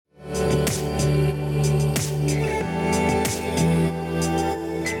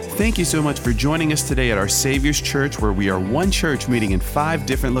Thank you so much for joining us today at our Savior's Church, where we are one church meeting in 5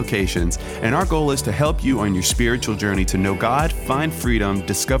 different locations. And our goal is to help you on your spiritual journey to know God, find freedom,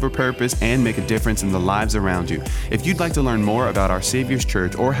 discover purpose, and make a difference in the lives around you. If you'd like to learn more about our Savior's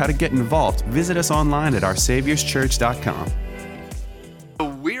Church or how to get involved, visit us online at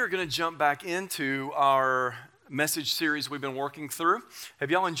oursaviorschurch.com. We are going to jump back into our message series we've been working through. Have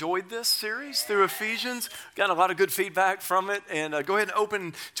y'all enjoyed this series through Ephesians? Got a lot of good feedback from it. And go ahead and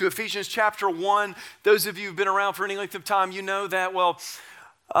open to Ephesians chapter 1. Those of you who've been around for any length of time, you know that,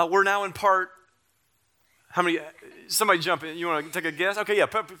 we're now in part, how many, somebody jump in, you want to take a guess? Okay, yeah,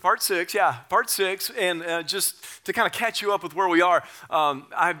 part 6, part 6. And just to kind of catch you up with where we are,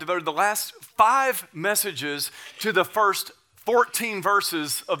 I've devoted the last 5 messages to the first 14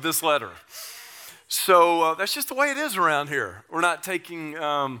 verses of this letter. So that's just the way it is around here. We're not taking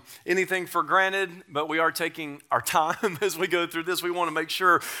anything for granted, but we are taking our time as we go through this. We want to make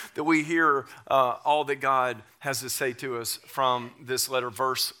sure that we hear all that God has to say to us from this letter,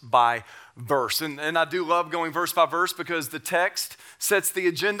 verse by verse. And I do love going verse by verse because the text sets the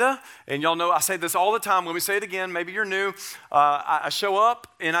agenda. And y'all know I say this all the time. Let me say it again. Maybe you're new. I show up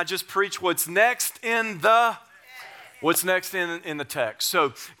and I just preach what's next in the text.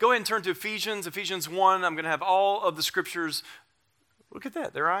 So go ahead and turn to Ephesians 1. I'm going to have all of the scriptures. Look at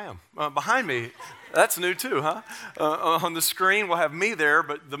that. There I am. Behind me. That's new too, huh? On the screen, we'll have me there,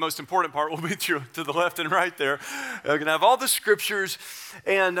 but the most important part will be to the left and right there. We're going to have all the scriptures.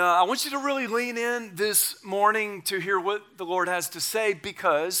 And I want you to really lean in this morning to hear what the Lord has to say,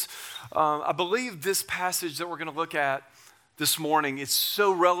 because I believe this passage that we're going to look at this morning is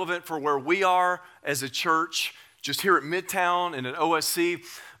so relevant for where we are as a church, just here at Midtown and at OSC,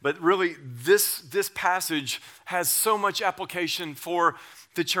 but really this passage has so much application for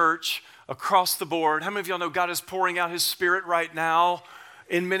the church across the board. How many of y'all know God is pouring out His Spirit right now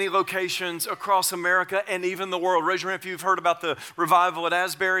in many locations across America and even the world? Raise your hand if you've heard about the revival at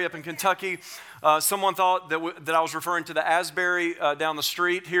Asbury up in Kentucky. Someone thought that I was referring to the Asbury down the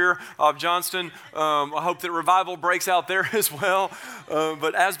street here of Johnston. I hope that revival breaks out there as well.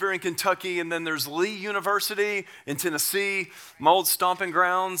 But Asbury in Kentucky, and then there's Lee University in Tennessee, my old stomping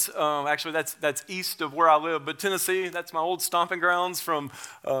grounds. Actually, that's east of where I live, but Tennessee, that's my old stomping grounds from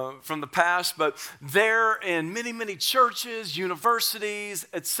the past. But there, in many, many churches, universities,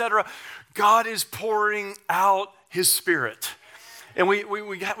 etc., God is pouring out His Spirit. And we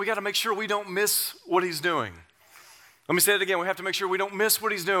got to make sure we don't miss what He's doing. Let me say it again. We have to make sure we don't miss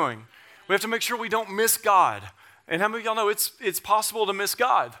what He's doing. We have to make sure we don't miss God. And how many of y'all know it's possible to miss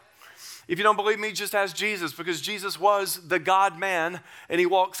God? If you don't believe me, just ask Jesus, because Jesus was the God-man, and He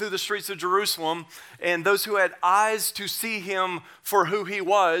walked through the streets of Jerusalem, and those who had eyes to see Him for who He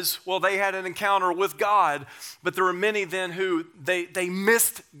was, well, they had an encounter with God. But there were many then who they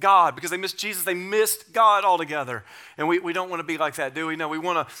missed God. Because they missed Jesus, they missed God altogether. And we don't want to be like that, do we? No, we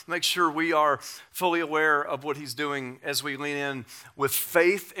want to make sure we are fully aware of what He's doing as we lean in with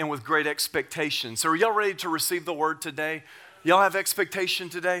faith and with great expectation. So are y'all ready to receive the word today? Y'all have expectation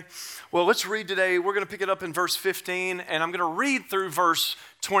today? Well, let's read today. We're going to pick it up in verse 15, and I'm going to read through verse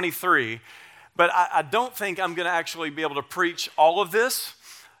 23. But I don't think I'm going to actually be able to preach all of this.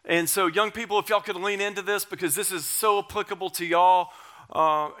 And so young people, if y'all could lean into this, because this is so applicable to y'all,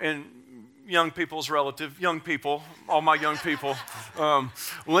 and young people's relative, young people, all my young people,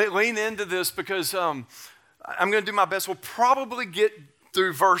 lean into this, because I'm going to do my best. We'll probably get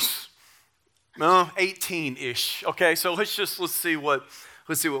through verse 18-ish. Okay, so let's see what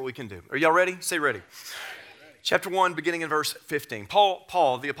we can do. Are y'all ready? Say ready. Chapter 1, beginning in verse 15.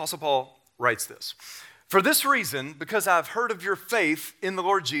 The Apostle Paul writes this. For this reason, because I've heard of your faith in the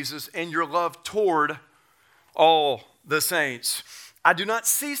Lord Jesus and your love toward all the saints, I do not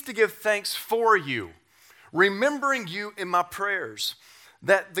cease to give thanks for you, remembering you in my prayers,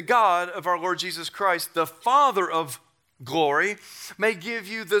 that the God of our Lord Jesus Christ, the Father of glory, may give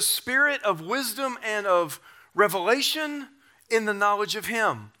you the spirit of wisdom and of revelation in the knowledge of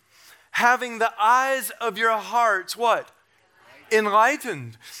Him, having the eyes of your hearts, what?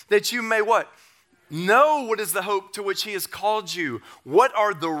 Enlightened, that you may what? Know what is the hope to which He has called you. What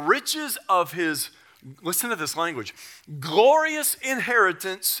are the riches of His, listen to this language, glorious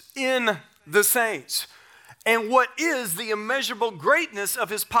inheritance in the saints. And what is the immeasurable greatness of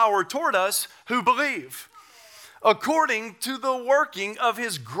His power toward us who believe? According to the working of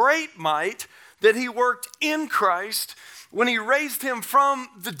His great might that He worked in Christ when He raised Him from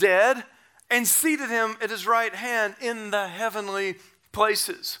the dead and seated Him at His right hand in the heavenly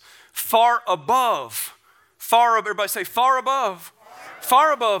places, far above, everybody say far above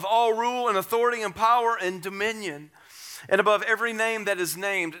all rule and authority and power and dominion, and above every name that is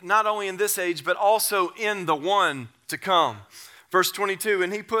named, not only in this age, but also in the one to come. Verse 22,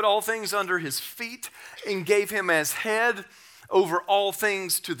 and he put all things under his feet and gave him as head over all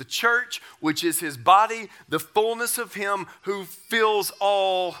things to the church, which is his body, the fullness of him who fills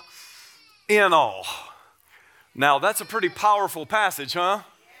all in all. Now, that's a pretty powerful passage, huh?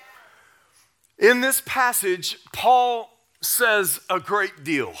 In this passage, Paul says a great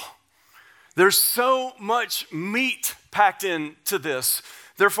deal. There's so much meat packed into this.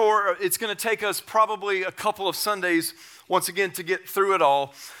 Therefore, it's going to take us probably a couple of Sundays once again to get through it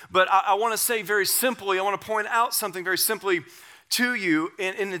all. But I want to say very simply, I want to point out something very simply to you,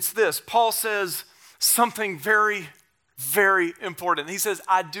 and it's this. Paul says something very, very important. He says,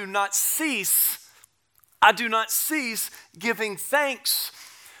 I do not cease giving thanks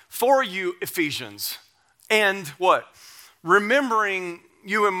for you, Ephesians, and what? Remembering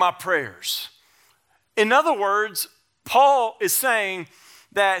you in my prayers. In other words, Paul is saying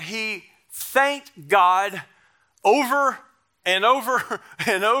that he thanked God over and over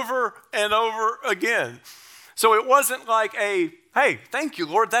and over and over again. So it wasn't like hey, thank you,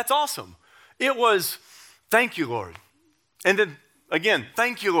 Lord, that's awesome. It was, thank you, Lord. And then again,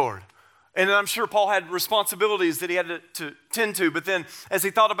 thank you, Lord. And then I'm sure Paul had responsibilities that he had to tend to, but then as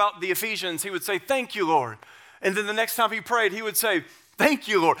he thought about the Ephesians, he would say, thank you, Lord. And then the next time he prayed, he would say, thank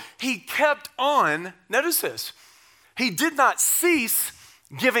you, Lord. He kept on, notice this, he did not cease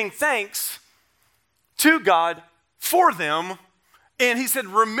giving thanks to God for them. And he said,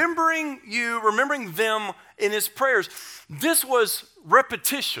 remembering them in his prayers. This was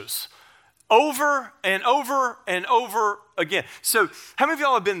repetitious over and over and over again. So how many of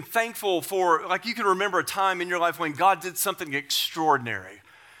y'all have been thankful for, like you can remember a time in your life when God did something extraordinary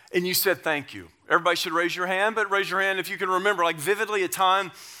and you said thank you? Everybody should raise your hand, but raise your hand if you can remember like vividly a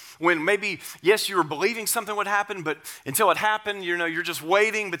time when maybe, yes, you were believing something would happen, but until it happened, you're just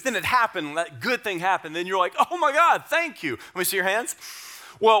waiting, but then it happened, that good thing happened, then you're like, oh my God, thank you. Let me see your hands.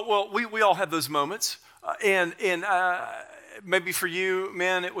 Well, we all have those moments, and maybe for you,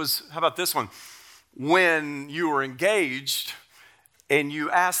 man, it was, how about this one? When you were engaged and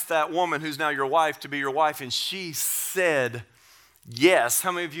you asked that woman who's now your wife to be your wife, and she said yes.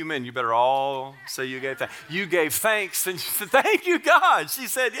 How many of you men, you better all say you gave thanks. You gave thanks and you said, thank you, God. She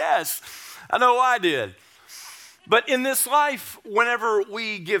said yes. I know I did. But in this life, whenever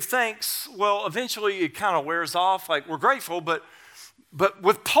we give thanks, well, eventually it kind of wears off. Like we're grateful, but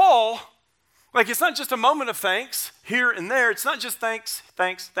with Paul, like it's not just a moment of thanks here and there. It's not just thanks.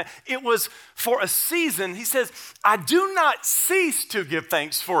 It was for a season. He says, I do not cease to give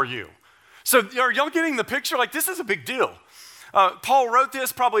thanks for you. So are y'all getting the picture? Like this is a big deal. Paul wrote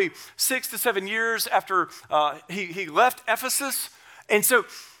this probably 6 to 7 years after he left Ephesus. And so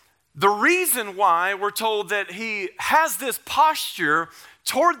the reason why we're told that he has this posture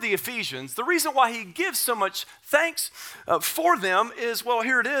toward the Ephesians, the reason why he gives so much thanks for them is, well,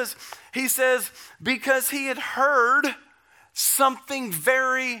 here it is. He says, because he had heard something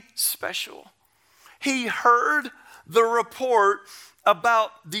very special. He heard the report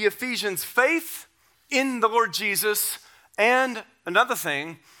about the Ephesians' faith in the Lord Jesus, and another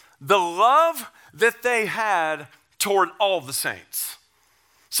thing, the love that they had toward all the saints.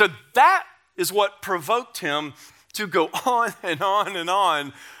 So that is what provoked him to go on and on and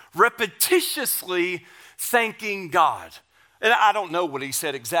on, repetitiously thanking God. And I don't know what he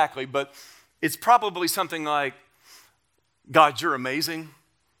said exactly, but it's probably something like, God, you're amazing.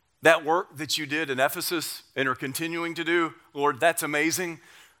 That work that you did in Ephesus and are continuing to do, Lord, that's amazing.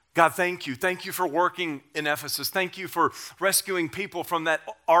 God, thank you. Thank you for working in Ephesus. Thank you for rescuing people from that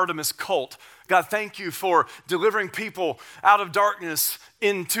Artemis cult. God, thank you for delivering people out of darkness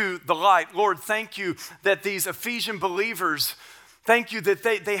into the light. Lord, thank you that these Ephesian believers, thank you that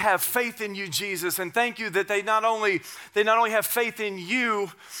they have faith in you, Jesus. And thank you that they not only have faith in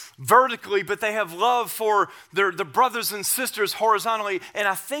you vertically, but they have love for their brothers and sisters horizontally. And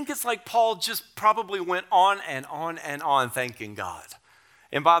I think it's like Paul just probably went on and on and on thanking God.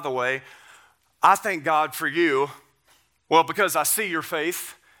 And by the way, I thank God for you, well, because I see your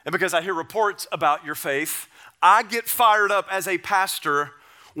faith and because I hear reports about your faith. I get fired up as a pastor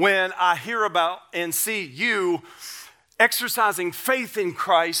when I hear about and see you exercising faith in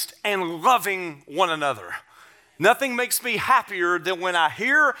Christ and loving one another. Nothing makes me happier than when I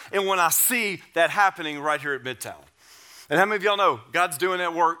hear and when I see that happening right here at Midtown. And how many of y'all know God's doing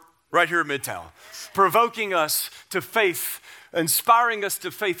that work right here at Midtown, provoking us to faith, inspiring us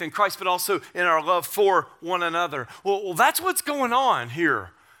to faith in Christ, but also in our love for one another. Well, that's what's going on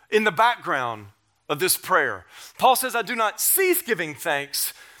here in the background of this prayer. Paul says, I do not cease giving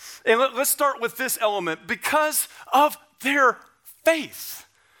thanks. And let's start with this element. Because of their faith.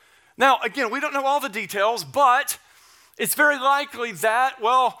 Now, again, we don't know all the details, but it's very likely that,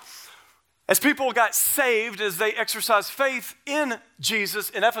 as people got saved, as they exercised faith in Jesus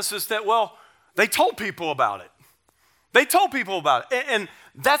in Ephesus, that, they told people about it. They told people about it. And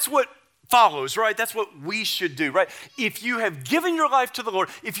that's what follows, right? That's what we should do, right? If you have given your life to the Lord,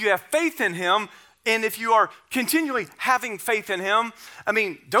 if you have faith in him, and if you are continually having faith in him,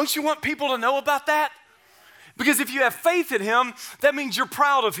 don't you want people to know about that? Because if you have faith in him, that means you're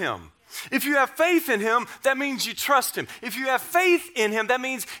proud of him. If you have faith in him, that means you trust him. If you have faith in him, that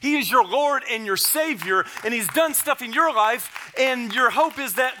means he is your Lord and your Savior, and he's done stuff in your life, and your hope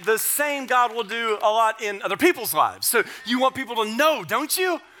is that the same God will do a lot in other people's lives. So you want people to know, don't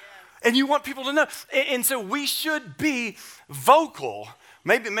you? And you want people to know. And so we should be vocal.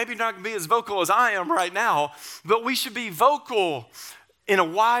 Maybe not be as vocal as I am right now, but we should be vocal in a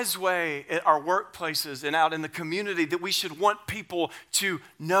wise way at our workplaces and out in the community, that we should want people to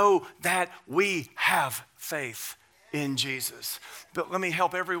know that we have faith in Jesus. But let me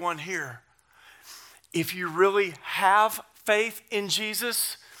help everyone here. If you really have faith in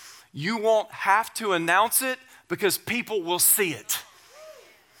Jesus, you won't have to announce it, because people will see it.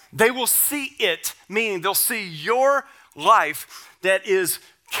 They will see it, meaning they'll see your life that is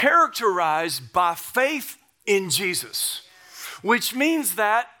characterized by faith in Jesus. Which means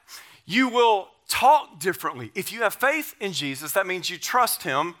that you will talk differently. If you have faith in Jesus, that means you trust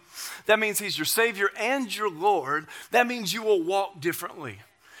him. That means he's your Savior and your Lord. That means you will walk differently.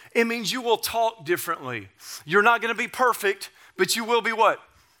 It means you will talk differently. You're not going to be perfect, but you will be what?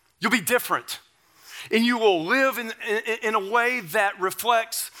 You'll be different. And you will live in a way that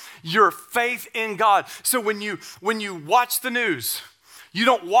reflects your faith in God. So when you watch the news, you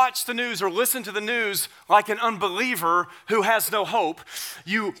don't watch the news or listen to the news like an unbeliever who has no hope.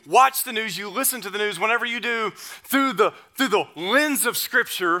 You watch the news, you listen to the news, whenever you do, through the lens of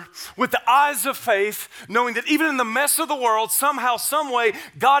Scripture, with the eyes of faith, knowing that even in the mess of the world, somehow, some way,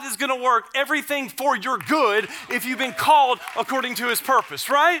 God is going to work everything for your good if you've been called according to his purpose,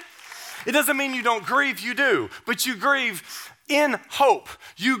 right? It doesn't mean you don't grieve, you do, but you grieve in hope.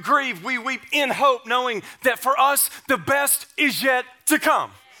 You grieve, we weep in hope, knowing that for us, the best is yet to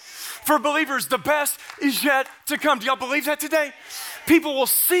come. For believers, the best is yet to come. Do y'all believe that today? People will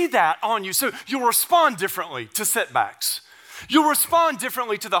see that on you, so you'll respond differently to setbacks. You'll respond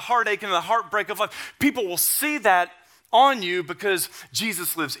differently to the heartache and the heartbreak of life. People will see that on you because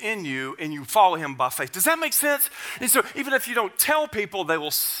Jesus lives in you and you follow him by faith. Does that make sense? And so even if you don't tell people,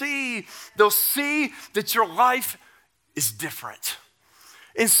 they'll see that your life is different.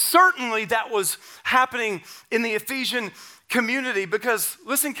 And certainly that was happening in the Ephesian community, because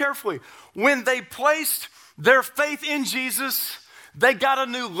listen carefully, when they placed their faith in Jesus, they got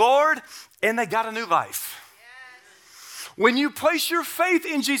a new Lord and they got a new life. Yes. When you place your faith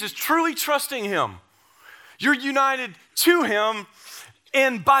in Jesus, truly trusting him, you're united to him,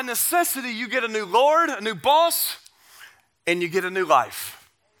 and by necessity you get a new Lord, a new boss, and you get a new life.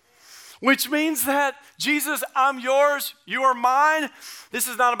 Which means that, Jesus, I'm yours, you are mine. This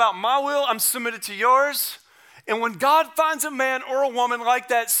is not about my will, I'm submitted to yours. And when God finds a man or a woman like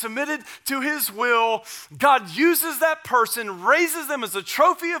that submitted to his will, God uses that person, raises them as a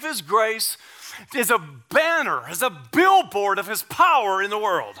trophy of his grace, as a banner, as a billboard of his power in the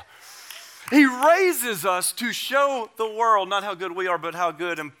world. He raises us to show the world not how good we are, but how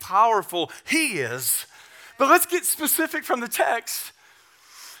good and powerful he is. But let's get specific from the text.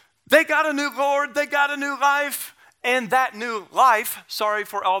 They got a new Lord, they got a new life, and that new life, sorry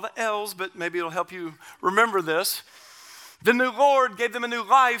for all the L's, but maybe it'll help you remember this. The new Lord gave them a new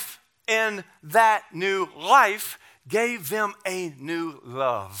life, and that new life gave them a new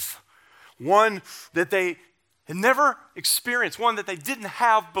love. One that they had never experienced, one that they didn't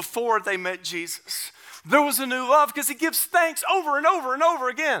have before they met Jesus. There was a new love because he gives thanks over and over and over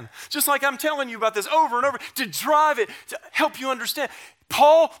again. Just like I'm telling you about this over and over to drive it, to help you understand.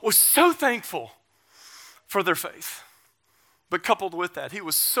 Paul was so thankful for their faith. But coupled with that, he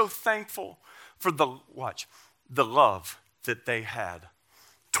was so thankful for the love that they had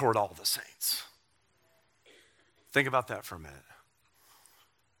toward all the saints. Think about that for a minute.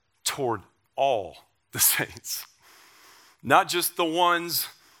 Toward all the saints. Not just the ones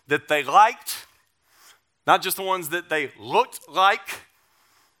that they liked, not just the ones that they looked like,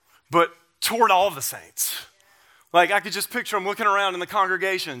 but toward all the saints. Like I could just picture them looking around in the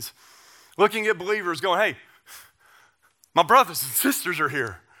congregations, looking at believers going, hey, my brothers and sisters are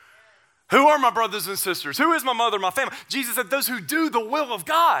here. Who are my brothers and sisters? Who is my mother, my family? Jesus said, those who do the will of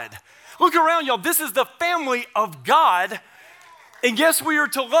God. Look around, y'all. This is the family of God. And yes, we are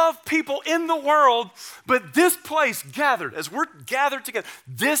to love people in the world, but this place gathered, as we're gathered together,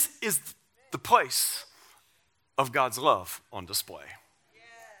 this is the place of God's love on display.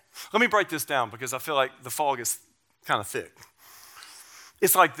 Yes. Let me break this down because I feel like the fog is kind of thick.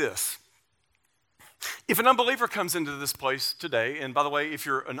 It's like this. If an unbeliever comes into this place today, and by the way, if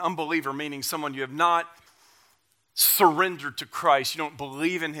you're an unbeliever, meaning someone you have not surrendered to Christ, you don't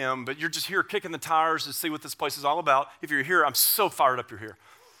believe in him, but you're just here kicking the tires to see what this place is all about. If you're here, I'm so fired up you're here.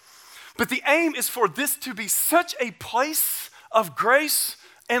 But the aim is for this to be such a place of grace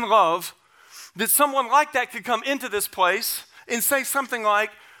and love that someone like that could come into this place and say something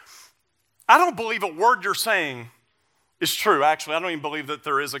like, I don't believe a word you're saying is true, actually. I don't even believe that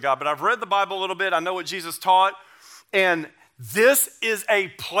there is a God, but I've read the Bible a little bit. I know what Jesus taught, and this is a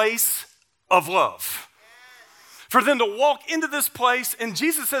place of love. For them to walk into this place, and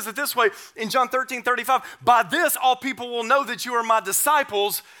Jesus says it this way in John 13:35, by this all people will know that you are my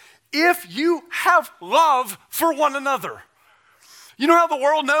disciples if you have love for one another. You know how the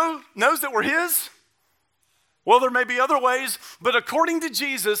world knows that we're his? Well, there may be other ways, but according to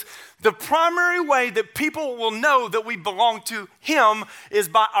Jesus, the primary way that people will know that we belong to him is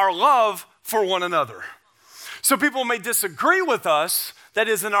by our love for one another. So people may disagree with us, that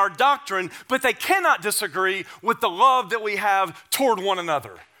is in our doctrine, but they cannot disagree with the love that we have toward one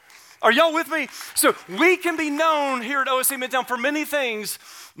another. Are y'all with me? So we can be known here at OSC Midtown for many things.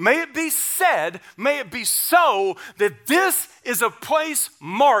 May it be said, may it be so, that this is a place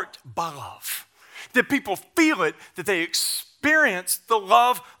marked by love. That people feel it, that they experience the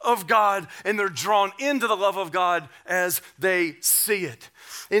love of God, and they're drawn into the love of God as they see it.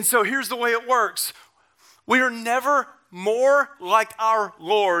 And so here's the way it works. We are never more like our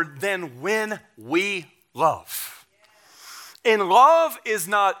Lord than when we love. And love is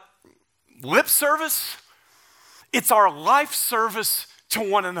not lip service, it's our life service to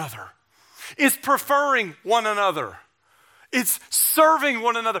one another. It's preferring one another. It's serving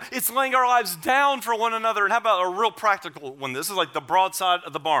one another. It's laying our lives down for one another. And how about a real practical one? This is like the broadside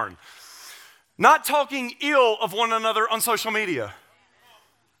of the barn. Not talking ill of one another on social media.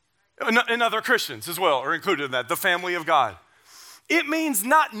 And other Christians as well are included in that, the family of God. It means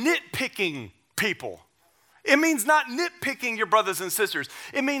not nitpicking people. It means not nitpicking your brothers and sisters.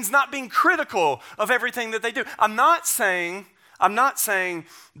 It means not being critical of everything that they do. I'm not saying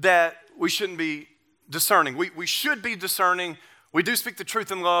that we shouldn't be discerning. We should be discerning. We do speak the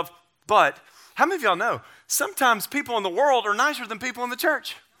truth in love, but how many of y'all know sometimes people in the world are nicer than people in the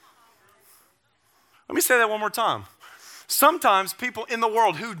church? Let me say that one more time. Sometimes people in the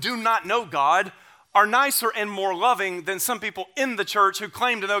world who do not know God are nicer and more loving than some people in the church who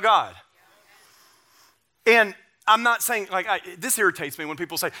claim to know God. And I'm not saying, this irritates me when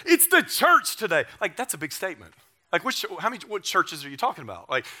people say, it's the church today. Like, that's a big statement. Like, what churches are you talking about?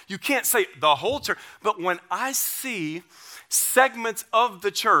 Like, you can't say the whole church. But when I see segments of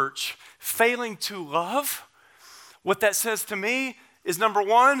the church failing to love, what that says to me is, number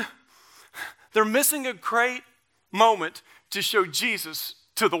one, they're missing a great moment to show Jesus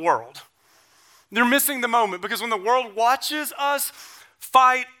to the world. They're missing the moment because when the world watches us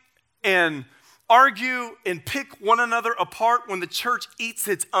fight and argue and pick one another apart, when the church eats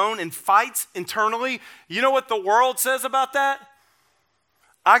its own and fights internally, you know what the world says about that?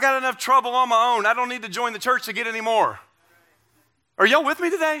 I got enough trouble on my own. I don't need to join the church to get any more. Are y'all with me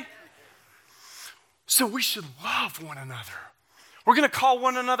today? So we should love one another. We're going to call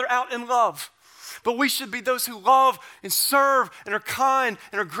one another out in love. But we should be those who love and serve and are kind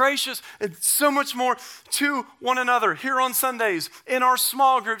and are gracious and so much more to one another here on Sundays, in our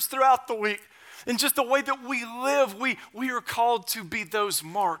small groups throughout the week. In just the way that we live, we are called to be those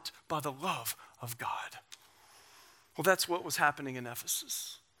marked by the love of God. Well, that's what was happening in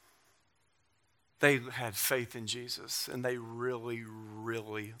Ephesus. They had faith in Jesus, and they really,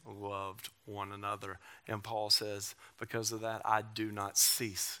 really loved one another. And Paul says, because of that, I do not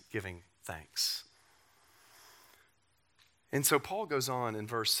cease giving thanks. And so Paul goes on in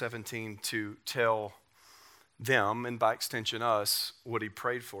verse 17 to tell them, and by extension us, what he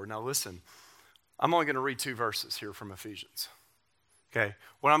prayed for. Now listen, I'm only going to read 2 verses here from Ephesians. Okay,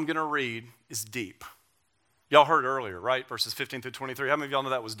 what I'm going to read is deep. Y'all heard earlier, right? Verses 15 through 23. How many of y'all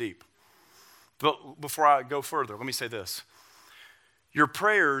know that was deep? But before I go further, let me say this. Your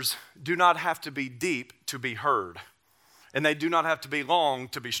prayers do not have to be deep to be heard, and they do not have to be long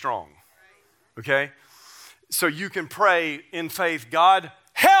to be strong. Okay? So you can pray in faith, God,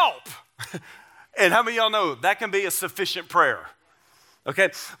 help! And how many of y'all know that can be a sufficient prayer?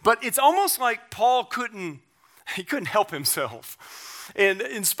 Okay? But it's almost like Paul couldn't help himself. And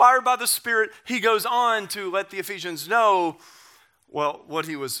inspired by the Spirit, he goes on to let the Ephesians know, well, what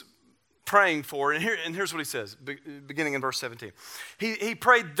he was praying for, and here's what he says, beginning in verse 17. He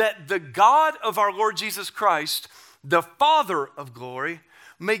prayed that the God of our Lord Jesus Christ, the Father of glory,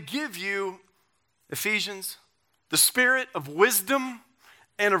 may give you, Ephesians, the spirit of wisdom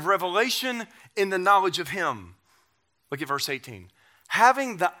and of revelation in the knowledge of him. Look at verse 18.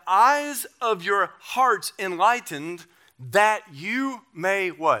 Having the eyes of your hearts enlightened, that you may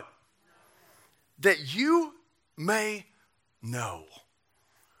what? That you may know.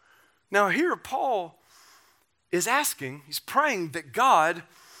 Now here Paul is asking, he's praying that God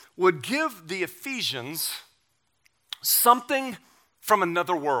would give the Ephesians something from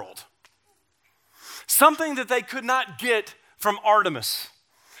another world. Something that they could not get from Artemis.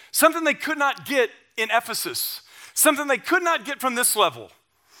 Something they could not get in Ephesus. Something they could not get from this level.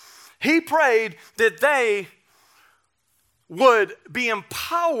 He prayed that they would be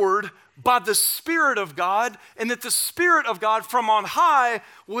empowered by the Spirit of God, and that the Spirit of God from on high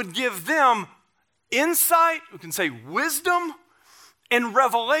would give them insight, we can say wisdom, and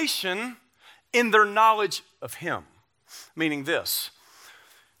revelation in their knowledge of him. Meaning this,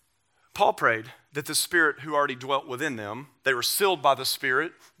 Paul prayed that the Spirit who already dwelt within them, they were sealed by the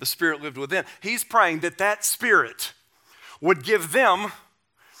Spirit lived within. He's praying that that Spirit would give them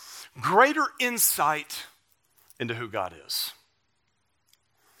greater insight into who God is.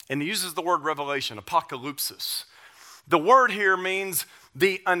 And he uses the word revelation, apocalypsis. The word here means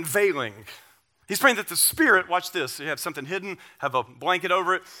the unveiling. He's praying that the Spirit, watch this, you have something hidden, have a blanket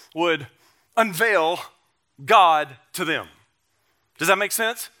over it, would unveil God to them. Does that make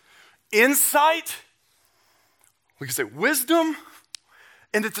sense? Insight, we can say wisdom,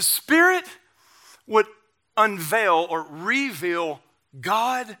 and that the Spirit would unveil or reveal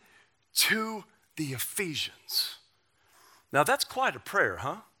God to the Ephesians. Now that's quite a prayer,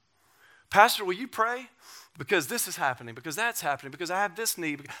 huh? Pastor, will you pray? Because this is happening, because that's happening, because I have this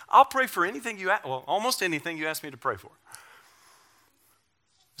need. I'll pray for anything you ask, well, almost anything you ask me to pray for.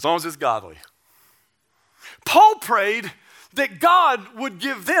 As long as it's godly. Paul prayed that God would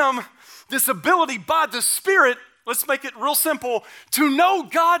give them this ability by the Spirit, let's make it real simple, to know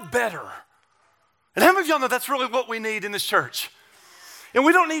God better. And how many of y'all know that's really what we need in this church? And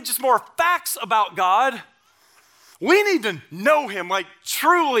we don't need just more facts about God. We need to know him, like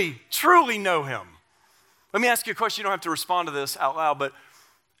truly, truly know him. Let me ask you a question. You don't have to respond to this out loud, but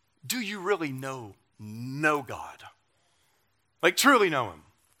do you really know God? Like truly know him?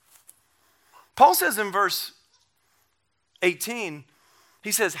 Paul says in verse 18,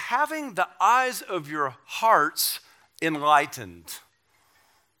 he says, having the eyes of your hearts enlightened.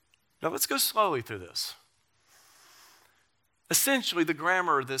 Now let's go slowly through this. Essentially, the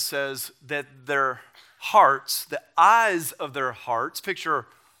grammar of this says that their hearts, the eyes of their hearts, picture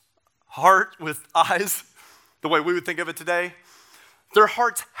heart with eyes, the way we would think of it today, their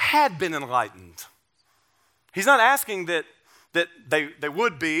hearts had been enlightened. He's not asking that they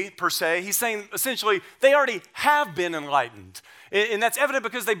would be, per se. He's saying, essentially, they already have been enlightened. And that's evident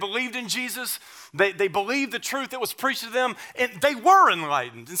because they believed in Jesus. They believed the truth that was preached to them, and they were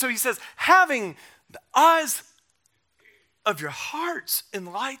enlightened. And so he says, having the eyes of your hearts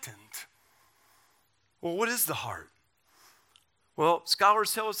enlightened. Well, what is the heart? Well,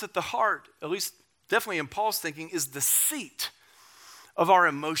 scholars tell us that the heart, at least definitely in Paul's thinking, is the seat of our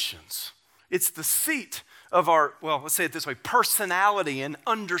emotions. It's the seat of our, well, let's say it this way, personality and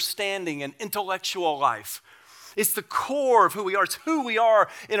understanding and intellectual life. It's the core of who we are. It's who we are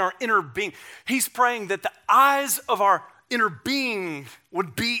in our inner being. He's praying that the eyes of our inner being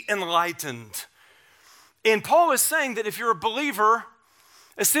would be enlightened. And Paul is saying that if you're a believer,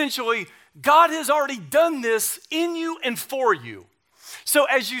 essentially, God has already done this in you and for you. So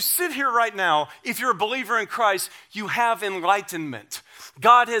as you sit here right now, if you're a believer in Christ, you have enlightenment.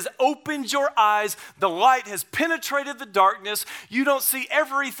 God has opened your eyes. The light has penetrated the darkness. You don't see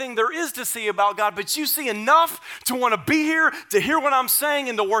everything there is to see about God, but you see enough to want to be here, to hear what I'm saying,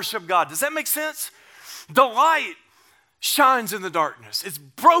 and to worship God. Does that make sense? The light shines in the darkness. It's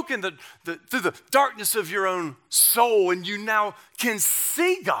broken through the darkness of your own soul, and you now can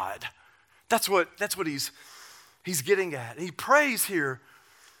see God. That's what he's getting at. He prays here,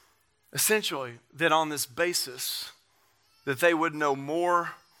 essentially, that on this basis, that they would know more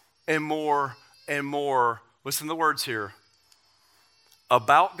and more and more, listen to the words here,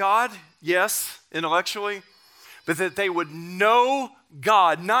 about God, yes, intellectually, but that they would know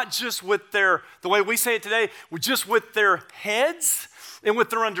God, not just with the way we say it today, just with their heads and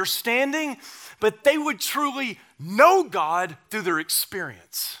with their understanding, but they would truly know God through their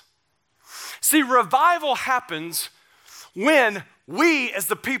experience. See, revival happens when we, as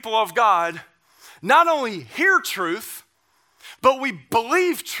the people of God, not only hear truth, but we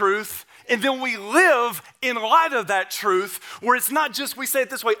believe truth, and then we live in light of that truth, where it's not just, we say it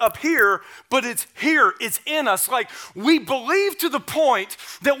this way, up here, but it's here, it's in us. Like, we believe to the point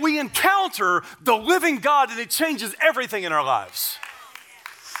that we encounter the living God, and it changes everything in our lives.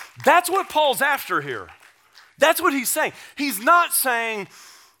 That's what Paul's after here. That's what he's saying. He's not saying,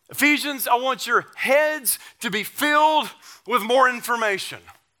 Ephesians, I want your heads to be filled with more information.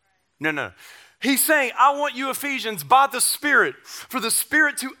 No. He's saying, I want you, Ephesians, by the Spirit, for the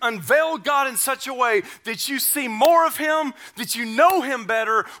Spirit to unveil God in such a way that you see more of Him, that you know Him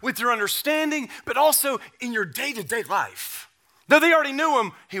better with your understanding, but also in your day-to-day life. Though they already knew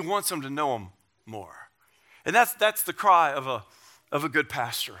Him, He wants them to know Him more. And that's the cry of a good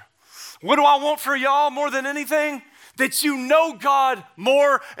pastor. What do I want for y'all more than anything? That you know God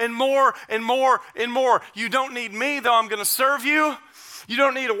more and more and more and more. You don't need me, though I'm going to serve you. You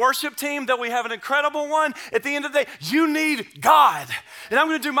don't need a worship team, though we have an incredible one. At the end of the day, you need God. And I'm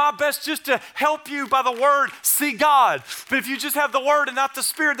going to do my best just to help you by the Word see God. But if you just have the Word and not the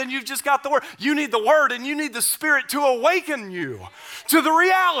Spirit, then you've just got the Word. You need the Word and you need the Spirit to awaken you to the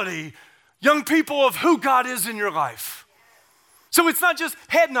reality, young people, of who God is in your life. So it's not just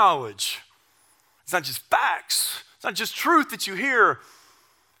head knowledge. It's not just facts. It's not just truth that you hear,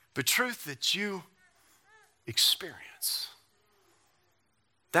 but truth that you experience.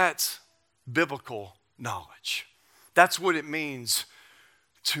 That's biblical knowledge. That's what it means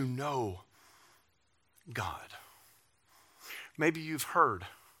to know God. Maybe you've heard,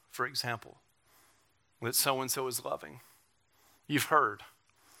 for example, that so-and-so is loving. You've heard.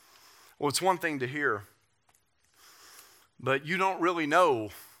 Well, it's one thing to hear, but you don't really know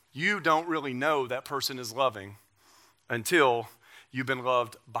that person is loving until you've been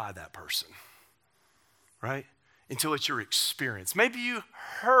loved by that person, right? Until it's your experience. Maybe you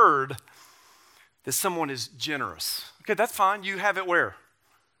heard that someone is generous. Okay, that's fine. You have it where?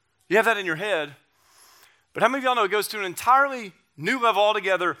 You have that in your head. But how many of y'all know it goes to an entirely new level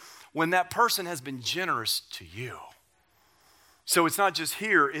altogether when that person has been generous to you? So it's not just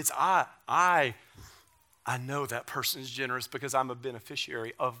here, it's I know that person is generous because I'm a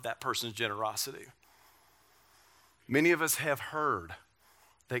beneficiary of that person's generosity. Many of us have heard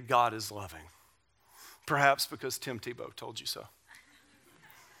that God is loving. Perhaps because Tim Tebow told you so.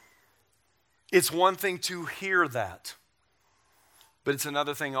 It's one thing to hear that, but it's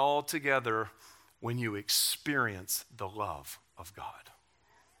another thing altogether when you experience the love of God.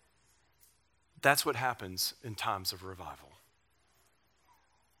 That's what happens in times of revival.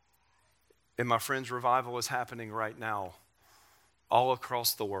 And my friends, revival is happening right now all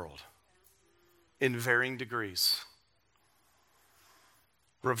across the world in varying degrees.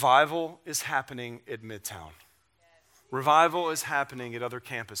 Revival is happening at Midtown. Revival is happening at other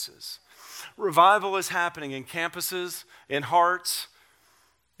campuses. Revival is happening in campuses, in hearts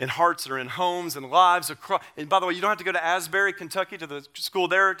that are in homes and lives across. And by the way, you don't have to go to Asbury, Kentucky, to the school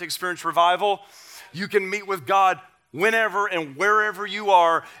there to experience revival. You can meet with God whenever and wherever you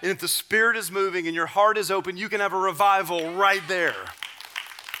are. And if the Spirit is moving and your heart is open, you can have a revival right there.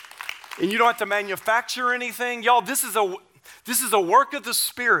 And you don't have to manufacture anything. Y'all, this is a work of the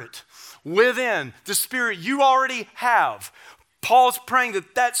Spirit within, the Spirit you already have. Paul's praying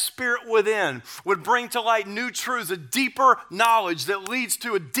that Spirit within would bring to light new truths, a deeper knowledge that leads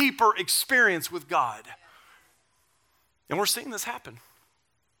to a deeper experience with God. And we're seeing this happen.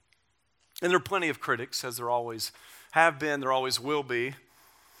 And there are plenty of critics, as there always have been, there always will be.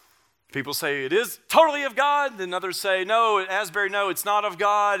 People say it is totally of God, then others say, no, at Asbury, no, it's not of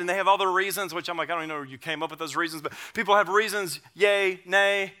God, and they have other reasons, which I'm like, I don't even know where you came up with those reasons, but people have reasons, yay,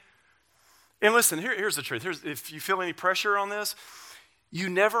 nay. And listen, here's the truth. If you feel any pressure on this, you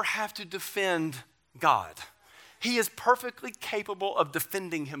never have to defend God. He is perfectly capable of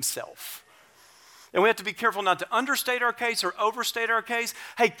defending himself. And we have to be careful not to understate our case or overstate our case.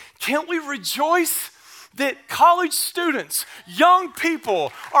 Hey, can't we rejoice that college students, young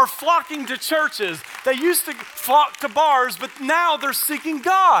people, are flocking to churches? They used to flock to bars, but now they're seeking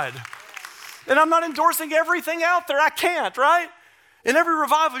God. And I'm not endorsing everything out there. I can't, right? In every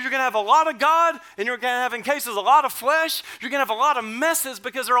revival, you're going to have a lot of God, and you're going to have, in cases, a lot of flesh. You're going to have a lot of messes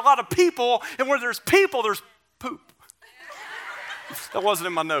because there are a lot of people, and where there's people, there's poop. That wasn't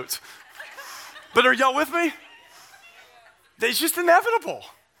in my notes. But are y'all with me? It's just inevitable.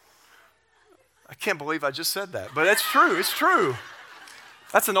 I can't believe I just said that, but that's true. It's true.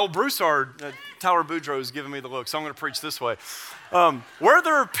 That's an old Broussard. Tyler Boudreaux is giving me the look, so I'm going to preach this way. Where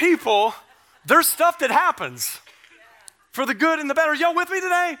there are people, there's stuff that happens for the good and the bad. Are y'all with me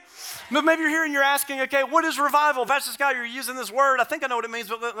today? Maybe you're here and you're asking, okay, what is revival? Pastor Scott, you're using this word. I think I know what it means,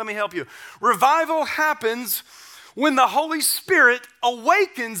 but let me help you. Revival happens when the Holy Spirit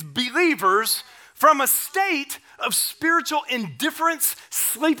awakens believers from a state of spiritual indifference,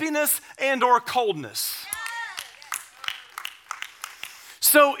 sleepiness, and or coldness.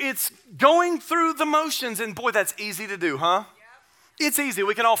 So it's going through the motions, and boy, that's easy to do, huh? It's easy.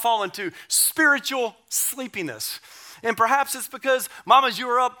 We can all fall into spiritual sleepiness. And perhaps it's because, mamas, you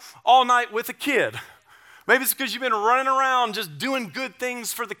were up all night with a kid. Maybe it's because you've been running around just doing good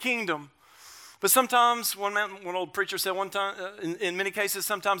things for the kingdom. But sometimes, one old preacher said one time, in many cases,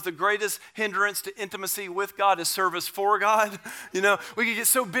 sometimes the greatest hindrance to intimacy with God is service for God. You know, we can get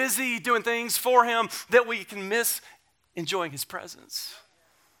so busy doing things for Him that we can miss enjoying His presence.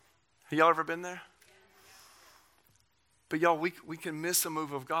 Have y'all ever been there? But y'all, we can miss a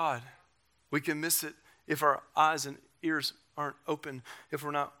move of God. We can miss it if our eyes and ears aren't open, if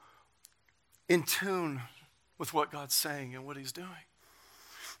we're not in tune with what God's saying and what He's doing.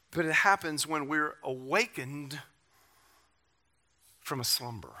 But it happens when we're awakened from a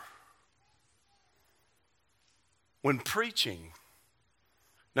slumber. When preaching,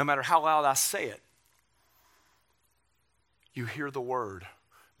 no matter how loud I say it, you hear the word.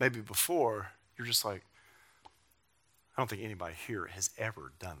 Maybe before, you're just like, I don't think anybody here has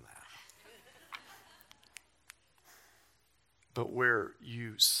ever done that. But where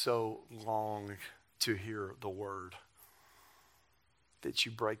you so long to hear the word that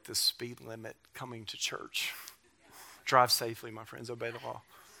you break the speed limit coming to church. Drive safely, my friends, obey the law.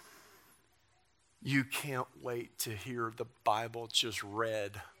 You can't wait to hear the Bible just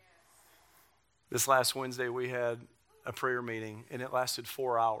read. This last Wednesday we had a prayer meeting and it lasted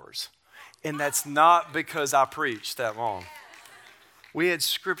 4 hours. And that's not because I preached that long. We had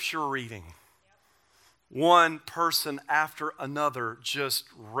scripture reading. One person after another just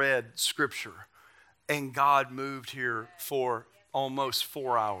read scripture. And God moved here for almost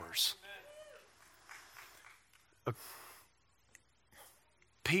 4 hours.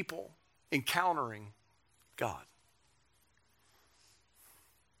 People encountering God.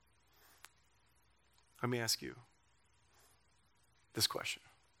 Let me ask you this question.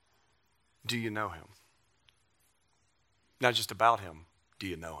 Do you know Him? Not just about Him, do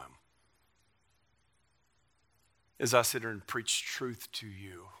you know Him? As I sit here and preach truth to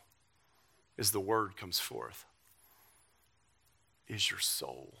you, as the word comes forth, is your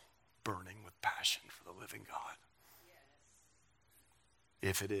soul burning with passion for the living God?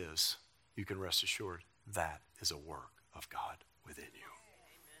 Yes. If it is, you can rest assured that is a work of God within you.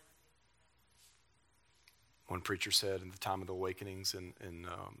 Amen. One preacher said in the time of the awakenings in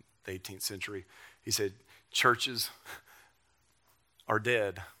the 18th century, he said, churches are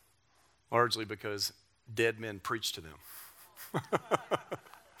dead largely because dead men preach to them.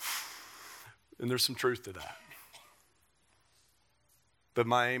 And there's some truth to that. But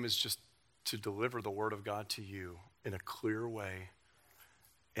my aim is just to deliver the word of God to you in a clear way.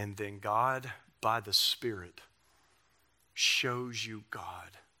 And then God, by the Spirit, shows you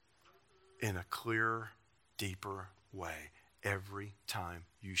God in a clearer, deeper way every time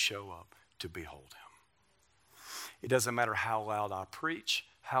you show up to behold Him. It doesn't matter how loud I preach,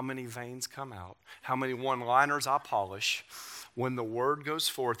 how many veins come out, how many one-liners I polish. When the word goes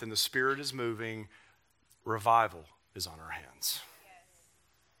forth and the Spirit is moving, revival is on our hands.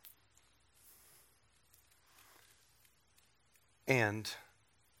 And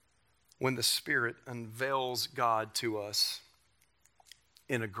when the Spirit unveils God to us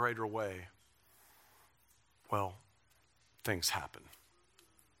in a greater way, well, things happen.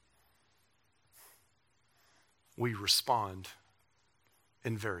 We respond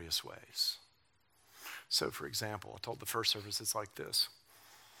in various ways. So, for example, I told the first service it's like this.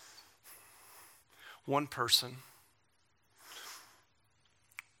 One person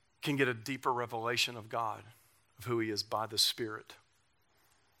can get a deeper revelation of God, of who He is by the Spirit.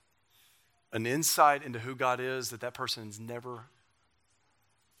 An insight into who God is that person's never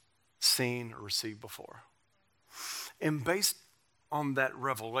seen or received before. And based on that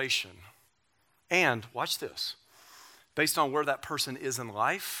revelation, and watch this, based on where that person is in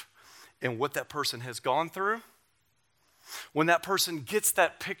life and what that person has gone through, when that person gets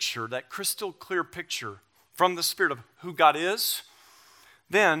that picture, that crystal clear picture from the Spirit of who God is,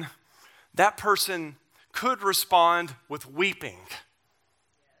 then that person could respond with weeping.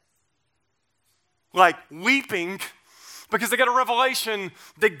 Like weeping because they got a revelation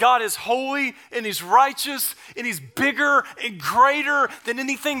that God is holy and He's righteous and He's bigger and greater than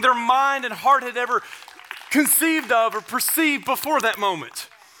anything their mind and heart had ever conceived of or perceived before that moment.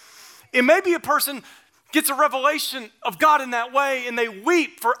 It may be a person gets a revelation of God in that way and they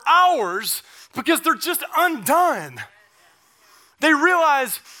weep for hours because they're just undone. They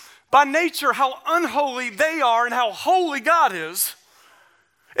realize by nature how unholy they are and how holy God is.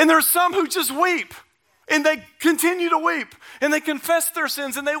 And there's some who just weep. And they continue to weep. And they confess their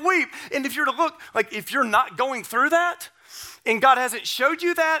sins and they weep. And if you're to look, like if you're not going through that, and God hasn't showed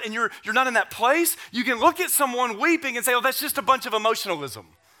you that, and you're not in that place, you can look at someone weeping and say, oh, that's just a bunch of emotionalism.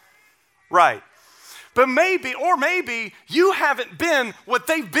 Right. But maybe you haven't been what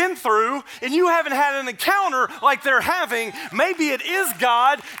they've been through, and you haven't had an encounter like they're having. Maybe it is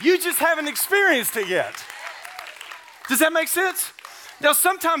God, you just haven't experienced it yet. Does that make sense? Now,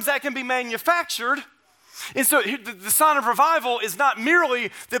 sometimes that can be manufactured. And so the sign of revival is not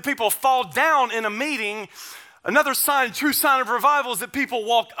merely that people fall down in a meeting. Another sign, true sign of revival, is that people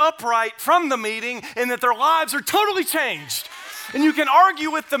walk upright from the meeting and that their lives are totally changed. And you can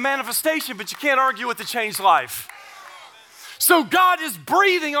argue with the manifestation, but you can't argue with the changed life. So God is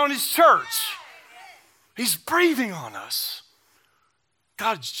breathing on his church. He's breathing on us.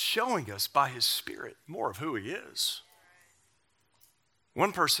 God's showing us by his Spirit more of who he is.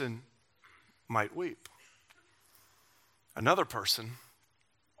 One person might weep. Another person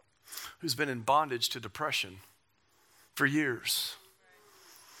who's been in bondage to depression for years,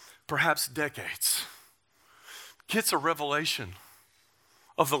 perhaps decades, gets a revelation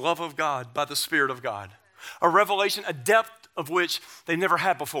of the love of God by the Spirit of God. A revelation, a depth of which they never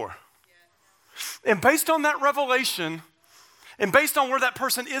had before. And based on that revelation, and based on where that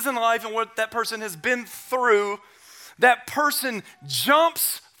person is in life and what that person has been through, that person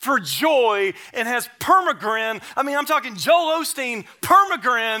jumps for joy and has permagrin. I mean, I'm talking Joel Osteen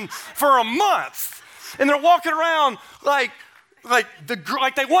permagrin for a month. And they're walking around like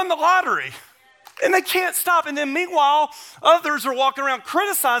they won the lottery. And they can't stop. And then meanwhile, others are walking around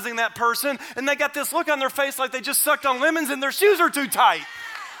criticizing that person, and they got this look on their face like they just sucked on lemons and their shoes are too tight.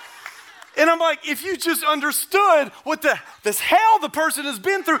 And I'm like, if you just understood what this hell the person has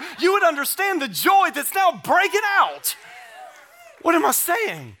been through, you would understand the joy that's now breaking out. What am I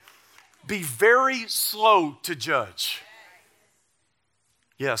saying? Be very slow to judge.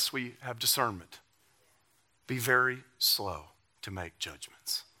 Yes, we have discernment. Be very slow to make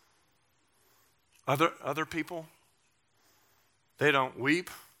judgments. Other people, they don't weep.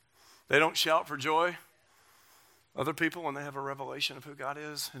 They don't shout for joy. Other people, when they have a revelation of who God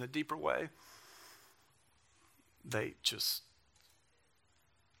is in a deeper way, they just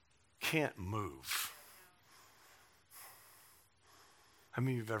can't move. How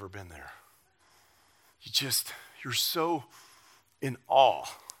many of you have ever been there? You're so in awe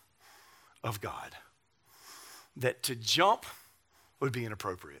of God that to jump would be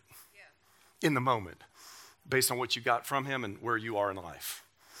inappropriate in the moment based on what you got from him and where you are in life.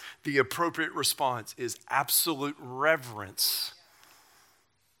 The appropriate response is absolute reverence,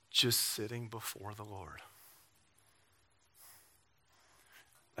 just sitting before the Lord.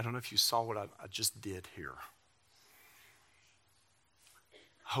 I don't know if you saw what I just did here.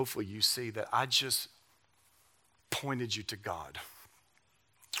 Hopefully you see that I just pointed you to God,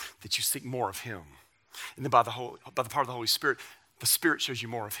 that you seek more of him. And then by the power of the Holy Spirit, the Spirit shows you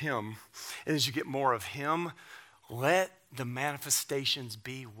more of him. And as you get more of him, let the manifestations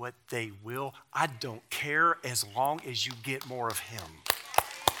be what they will. I don't care as long as you get more of him.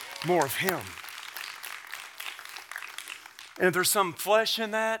 More of him. And if there's some flesh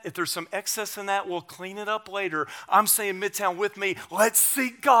in that, if there's some excess in that, we'll clean it up later. I'm saying, Midtown with me, let's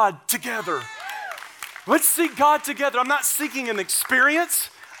seek God together. Let's seek God together. I'm not seeking an experience.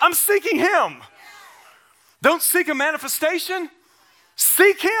 I'm seeking him. Don't seek a manifestation.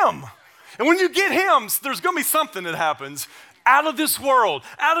 Seek him. And when you get him, there's going to be something that happens out of this world,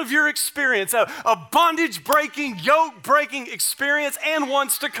 out of your experience, a bondage-breaking, yoke-breaking experience and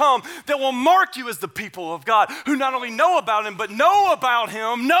ones to come that will mark you as the people of God who not only know about him, but know about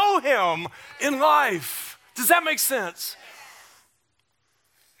him, know him in life. Does that make sense?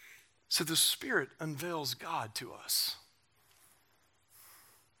 So the Spirit unveils God to us.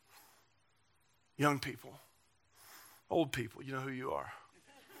 Young people, old people, you know who you are.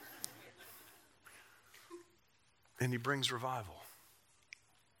 And he brings revival.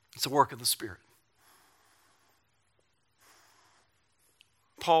 It's a work of the Spirit.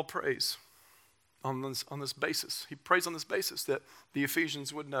 Paul prays on this basis. He prays on this basis that the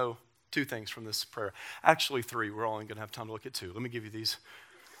Ephesians would know two things from this prayer. Actually, three. We're only going to have time to look at two. Let me give you these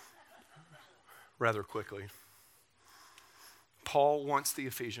rather quickly. Paul wants the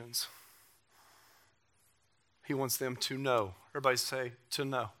Ephesians. He wants them to know. Everybody say, to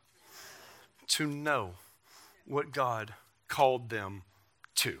know. To know what God called them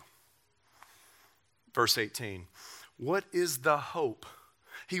to. Verse 18. What is the hope?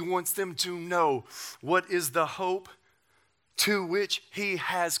 He wants them to know what is the hope to which he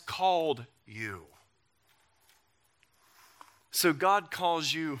has called you. So God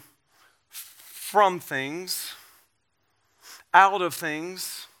calls you from things, out of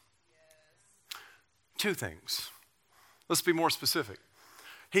things, to things. Let's be more specific.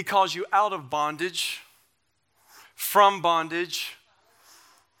 He calls you out of bondage, from bondage,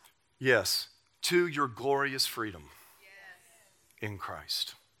 yes, to your glorious freedom in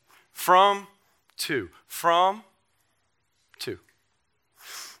Christ. From to.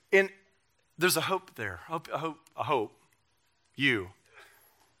 And there's a hope there. I hope you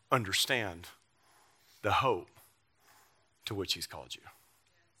understand the hope to which he's called you.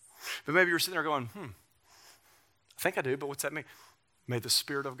 But maybe you're sitting there going, I think I do, but what's that mean? May the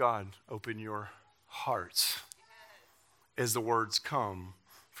Spirit of God open your hearts as the words come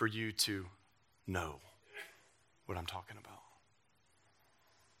for you to know what I'm talking about.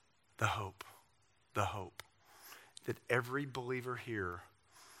 The hope that every believer here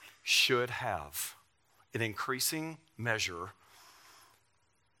should have an increasing measure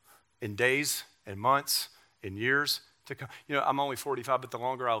in days and months and years to come. You know, I'm only 45, but the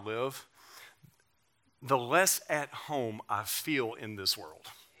longer I live, the less at home I feel in this world.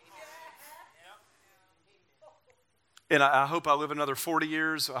 And I hope I live another 40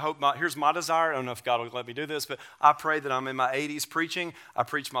 years. Here's my desire. I don't know if God will let me do this, but I pray that I'm in my 80s preaching. I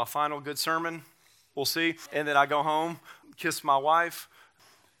preach my final good sermon. We'll see. And then I go home, kiss my wife,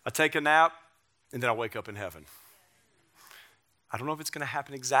 I take a nap, and then I wake up in heaven. I don't know if it's going to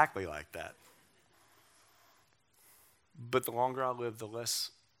happen exactly like that. But the longer I live, the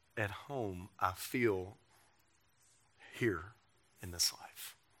less at home I feel here in this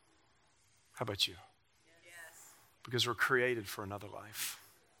life. How about you? Because we're created for another life.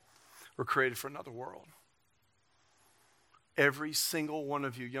 We're created for another world. Every single one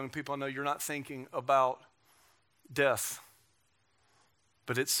of you, young people, I know you're not thinking about death,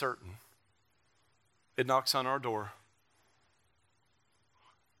 but it's certain. It knocks on our door,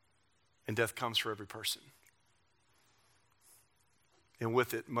 and death comes for every person. And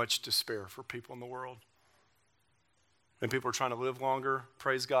with it, much despair for people in the world. And people are trying to live longer.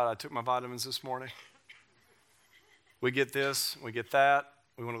 Praise God, I took my vitamins this morning. We get this, we get that.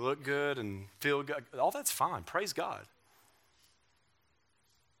 We want to look good and feel good. All that's fine. Praise God.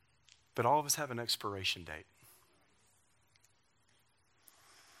 But all of us have an expiration date.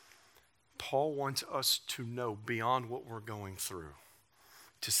 Paul wants us to know beyond what we're going through,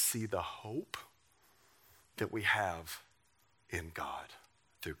 to see the hope that we have in God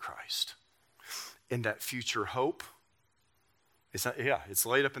through Christ. And that future hope, it's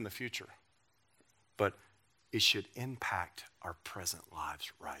laid up in the future, but it should impact our present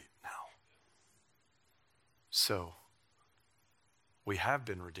lives right now. So, we have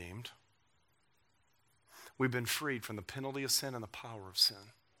been redeemed. We've been freed from the penalty of sin and the power of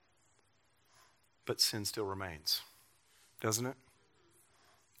sin. But sin still remains, doesn't it?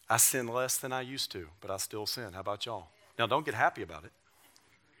 I sin less than I used to, but I still sin. How about y'all? Now, don't get happy about it.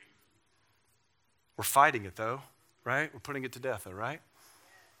 We're fighting it, though, right? We're putting it to death, though, right?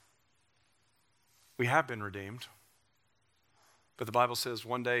 We have been redeemed, but the Bible says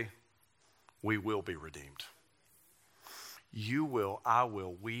one day we will be redeemed. You will, I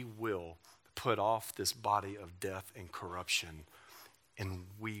will, we will put off this body of death and corruption, and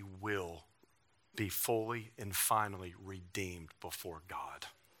we will be fully and finally redeemed before God.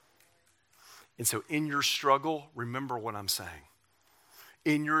 And so in your struggle, remember what I'm saying.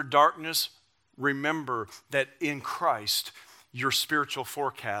 In your darkness, remember that in Christ, your spiritual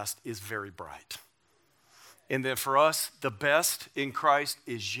forecast is very bright. And then for us, the best in Christ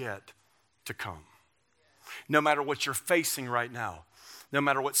is yet to come. No matter what you're facing right now, no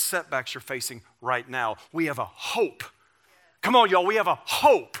matter what setbacks you're facing right now, we have a hope. Come on, y'all, we have a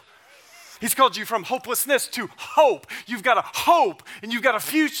hope. He's called you from hopelessness to hope. You've got a hope and you've got a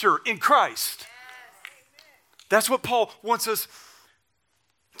future in Christ. That's what Paul wants us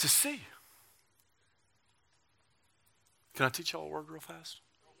to see. Can I teach y'all a word real fast?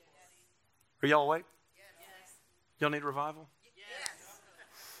 Are y'all awake? Y'all need revival? Yes.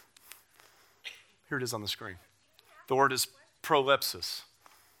 Here it is on the screen. The word is prolepsis.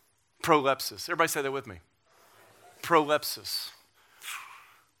 Prolepsis. Everybody say that with me. Prolepsis.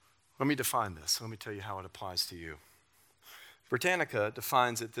 Let me define this. Let me tell you how it applies to you. Britannica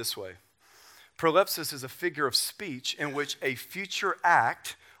defines it this way. Prolepsis is a figure of speech in which a future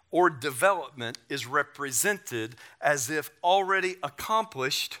act or development is represented as if already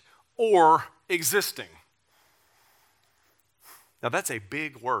accomplished or existing. Now that's a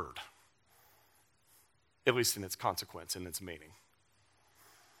big word, at least in its consequence and its meaning.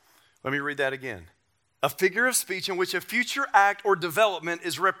 Let me read that again. A figure of speech in which a future act or development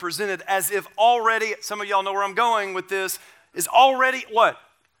is represented as if already, some of y'all know where I'm going with this, is already what?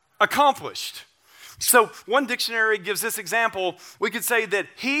 Accomplished. So one dictionary gives this example. We could say that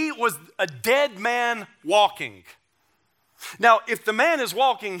he was a dead man walking. Now, if the man is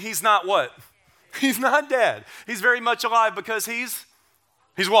walking, he's not what? He's not dead. He's very much alive because he's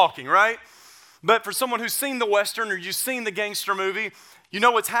walking, right? But for someone who's seen the Western or you've seen the gangster movie, you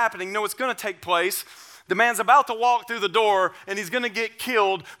know what's happening, you know what's going to take place. The man's about to walk through the door and he's going to get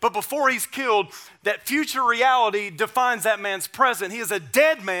killed. But before he's killed, that future reality defines that man's present. He is a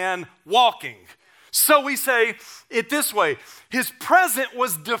dead man walking. So we say it this way. His present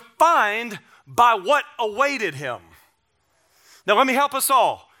was defined by what awaited him. Now let me help us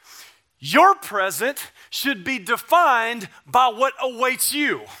all. Your present should be defined by what awaits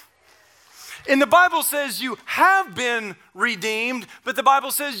you. And the Bible says you have been redeemed, but the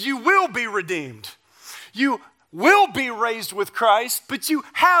Bible says you will be redeemed. You will be raised with Christ, but you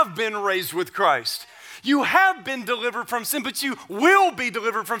have been raised with Christ. You have been delivered from sin, but you will be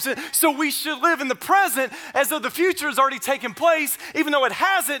delivered from sin. So we should live in the present as though the future has already taken place. Even though it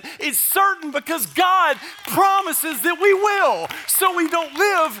hasn't, it's certain because God promises that we will. So we don't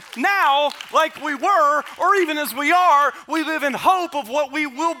live now like we were, or even as we are. We live in hope of what we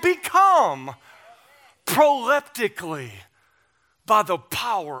will become proleptically by the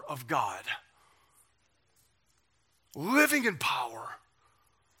power of God. Living in power,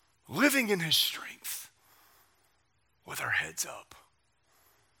 living in his strength, with our heads up.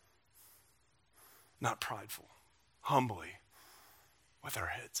 Not prideful, humbly, with our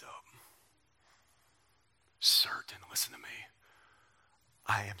heads up. Certain, listen to me,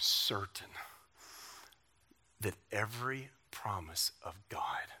 I am certain that every promise of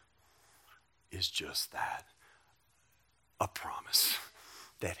God is just that, a promise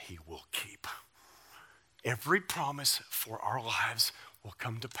that he will keep. Every promise for our lives will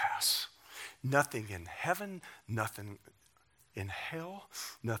come to pass. Nothing in heaven, nothing in hell,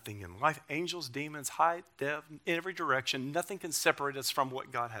 nothing in life, angels, demons, height, depth, in every direction, nothing can separate us from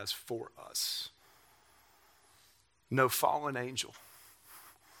what God has for us. No fallen angel.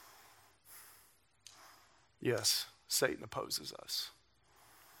 Yes, Satan opposes us.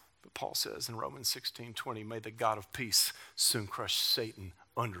 But Paul says in Romans 16:20, may the God of peace soon crush Satan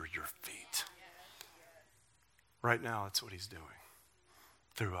under your feet. Right now, that's what he's doing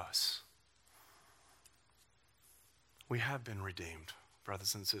through us. We have been redeemed,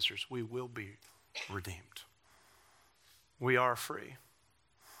 brothers and sisters. We will be redeemed. We are free,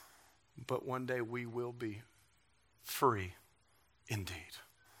 but one day we will be free indeed,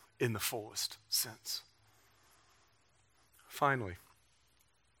 in the fullest sense. Finally,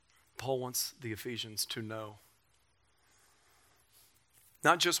 Paul wants the Ephesians to know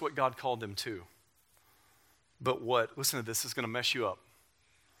not just what God called them to, but what, listen to this, is going to mess you up.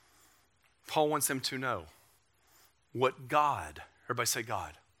 Paul wants them to know what God, everybody say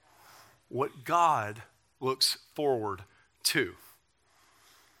God, what God looks forward to.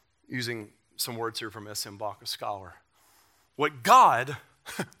 Using some words here from S.M. Bach, a scholar. What God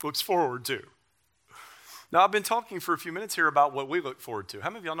looks forward to. Now, I've been talking for a few minutes here about what we look forward to. How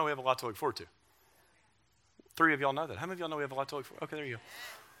many of y'all know we have a lot to look forward to? 3 of y'all know that. How many of y'all know we have a lot to look forward to? Okay, there you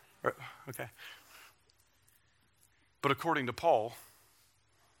go. Okay. But according to Paul,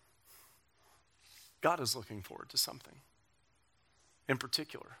 God is looking forward to something in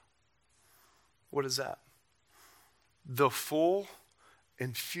particular. What is that? The full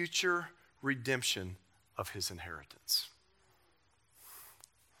and future redemption of his inheritance.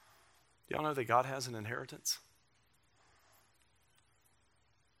 Do y'all know that God has an inheritance?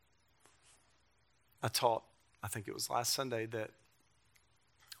 I taught, I think it was last Sunday, that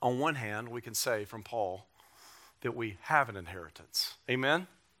on one hand, we can say from Paul that we have an inheritance. Amen?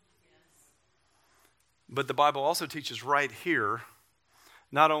 But the Bible also teaches right here,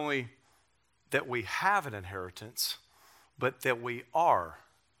 not only that we have an inheritance, but that we are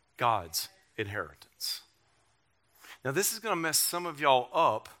God's inheritance. Now, this is going to mess some of y'all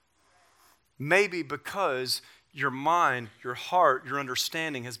up, maybe because your mind, your heart, your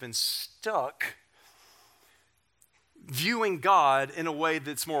understanding has been stuck viewing God in a way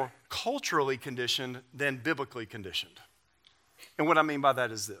that's more culturally conditioned than biblically conditioned. And what I mean by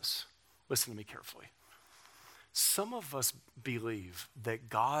that is this. Listen to me carefully. Some of us believe that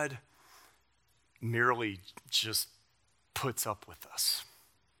God merely just puts up with us.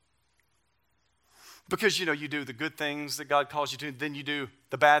 Because, you do the good things that God calls you to, then you do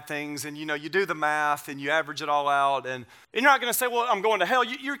the bad things, and, you do the math, and you average it all out, and you're not going to say, well, I'm going to hell.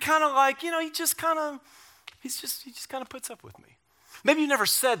 You're kind of like, he just kind of puts up with me. Maybe you never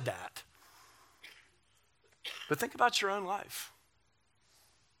said that. But think about your own life,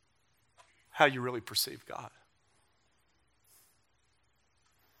 how you really perceive God.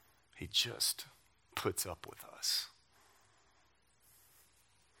 He just puts up with us.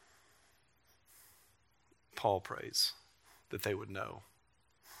 Paul prays that they would know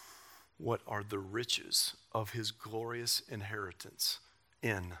what are the riches of his glorious inheritance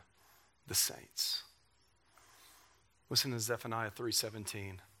in the saints. Listen to Zephaniah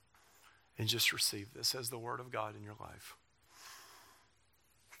 3:17 and just receive this as the word of God in your life.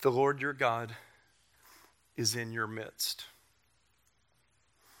 The Lord your God is in your midst.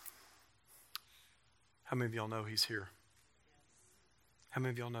 How many of y'all know he's here? How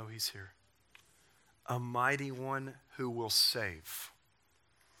many of y'all know he's here? A mighty one who will save.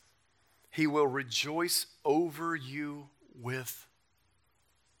 He will rejoice over you with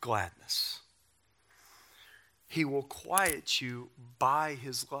gladness. He will quiet you by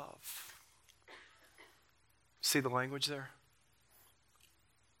his love. See the language there?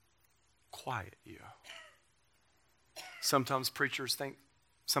 Quiet you. Sometimes preachers think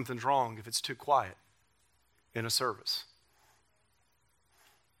something's wrong if it's too quiet in a service.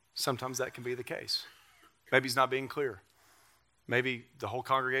 Sometimes that can be the case. Maybe he's not being clear. Maybe the whole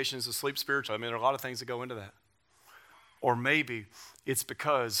congregation is asleep spiritually. I mean, there are a lot of things that go into that. Or maybe it's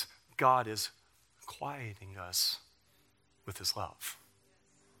because God is quieting us with his love.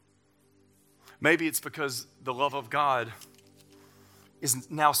 Maybe it's because the love of God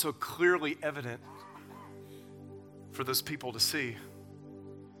is now so clearly evident for those people to see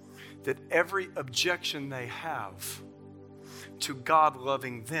that every objection they have to God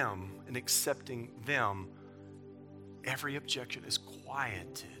loving them and accepting them, every objection is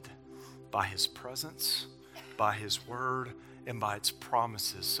quieted by his presence, by his word, and by its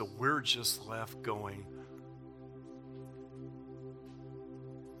promises. So we're just left going,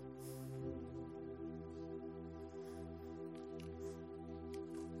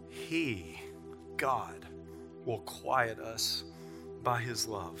 he, God, will quiet us by his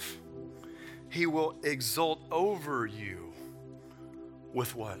love. He will exult over you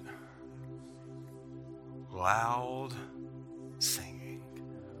with what? Loud singing.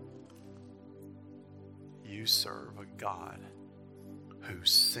 You serve a God who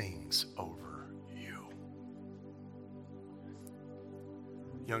sings over you.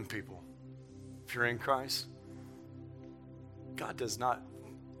 Young people, if you're in Christ, God does not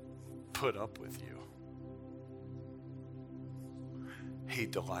put up with you. He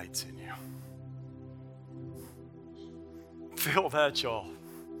delights in you. Feel that, y'all.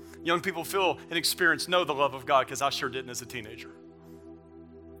 Young people, feel and experience, know the love of God, because I sure didn't as a teenager.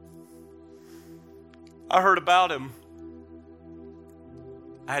 I heard about him.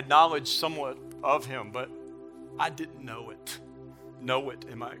 I had knowledge somewhat of him, but I didn't know it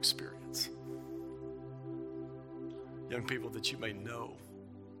in my experience. Young people, that you may know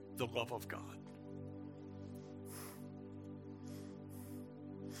the love of God.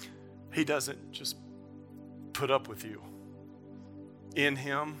 He doesn't just put up with you. In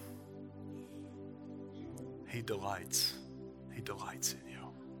him, he delights. He delights in you.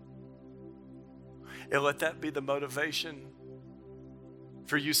 And let that be the motivation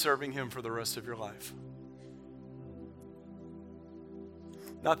for you serving him for the rest of your life.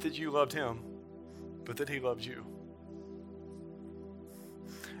 Not that you loved him, but that he loves you.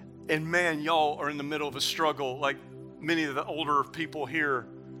 And man, y'all are in the middle of a struggle like many of the older people here.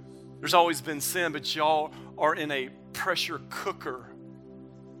 There's always been sin, but y'all are in a pressure cooker.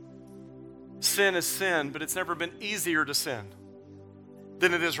 Sin is sin, but it's never been easier to sin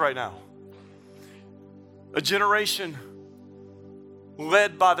than it is right now. A generation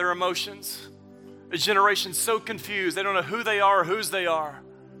led by their emotions. A generation so confused, they don't know who they are or whose they are.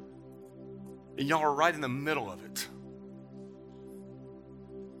 And y'all are right in the middle of it.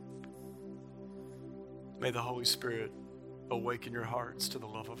 May the Holy Spirit awaken your hearts to the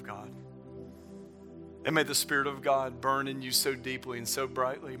love of God. And may the Spirit of God burn in you so deeply and so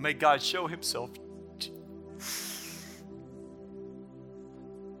brightly. May God show himself to you.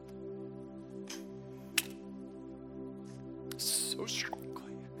 So strongly.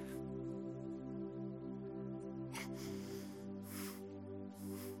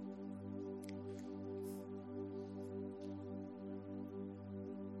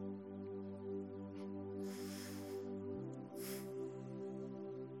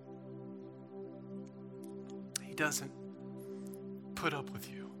 He doesn't put up with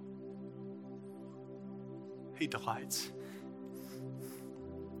you. He delights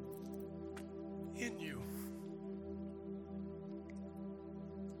in you.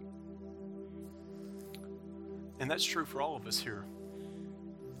 And that's true for all of us here.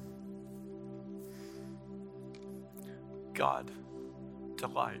 God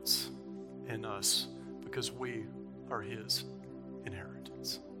delights in us because we are his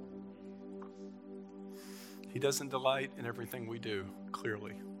inheritance. He doesn't delight in everything we do,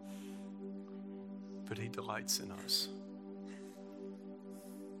 clearly, but he delights in us.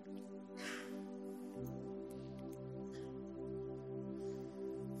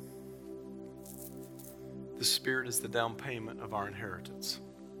 The Spirit is the down payment of our inheritance.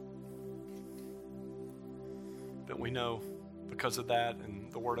 But we know because of that,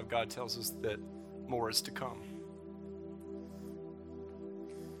 and the Word of God tells us that more is to come.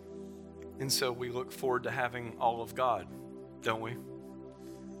 And so we look forward to having all of God, don't we?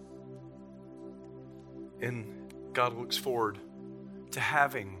 And God looks forward to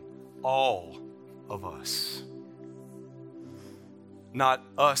having all of us. Not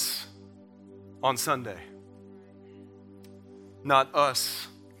us on Sunday. Not us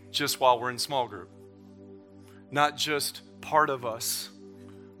just while we're in small group. Not just part of us,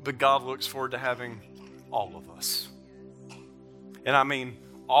 but God looks forward to having all of us. And I mean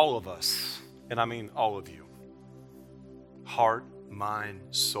all of us, and I mean all of you. Heart, mind,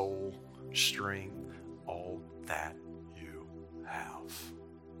 soul, strength, all that you have.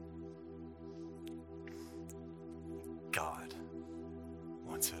 God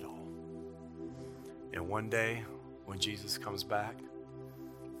wants it all. And one day, when Jesus comes back,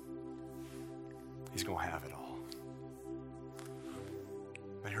 he's going to have it all.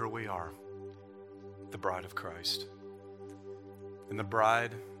 And here we are, the bride of Christ. And the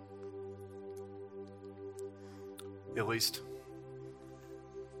bride, at least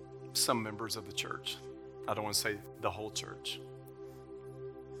some members of the church, I don't want to say the whole church,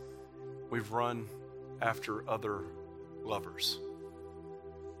 we've run after other lovers.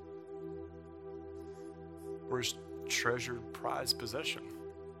 We're his treasured, prized possession.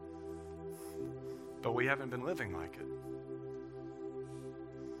 But we haven't been living like it.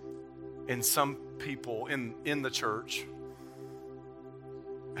 And some people in the church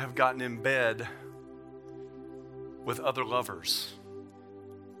have gotten in bed with other lovers.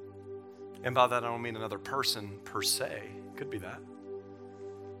 And by that I don't mean another person per se. Could be that.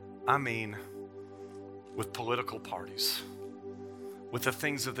 I mean with political parties, with the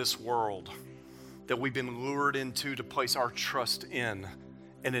things of this world that we've been lured into to place our trust in.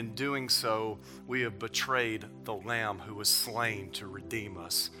 And in doing so, we have betrayed the Lamb who was slain to redeem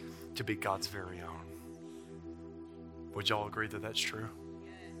us, to be God's very own. Would y'all agree that that's true?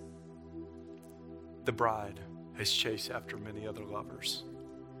 The bride has chased after many other lovers.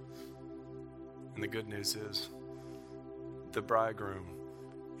 And the good news is, the bridegroom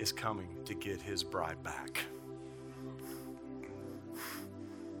is coming to get his bride back.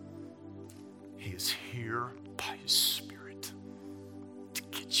 He is here by his Spirit to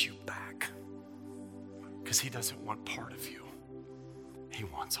get you back. Because he doesn't want part of you. He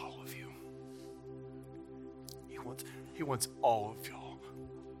wants all of you. He wants all of y'all.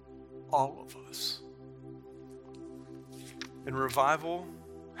 All of us. And revival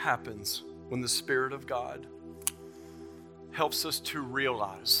happens when the Spirit of God helps us to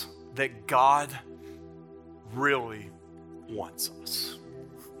realize that God really wants us.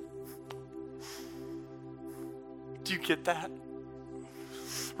 Do you get that?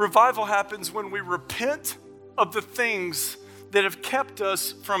 Revival happens when we repent of the things that have kept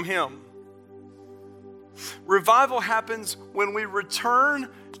us from him. Revival happens when we return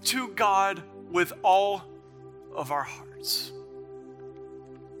to God with all of our hearts.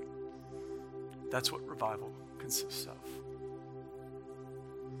 That's what revival consists of.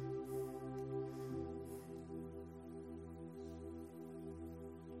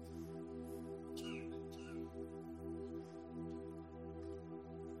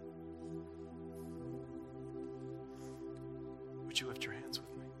 Would you lift your hands with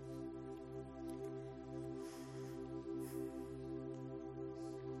me?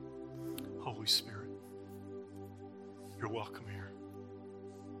 Holy Spirit, you're welcome here.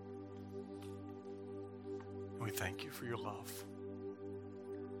 And we thank you for your love.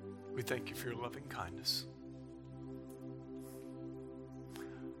 We thank you for your loving kindness.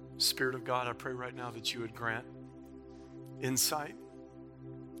 Spirit of God, I pray right now that you would grant insight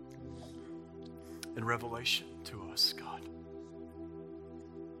and revelation to us, God.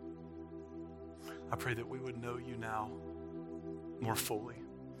 I pray that we would know you now more fully,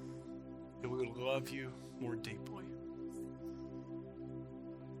 that we would love you more deeply.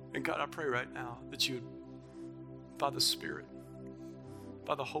 And God, I pray right now that you would, by the Spirit,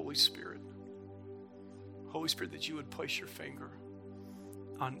 by the Holy Spirit, that you would place your finger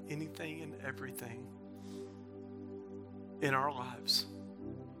on anything and everything in our lives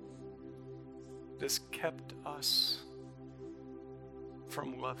that's kept us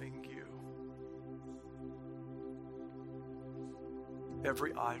from loving you.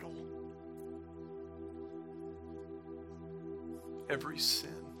 Every idol, every sin,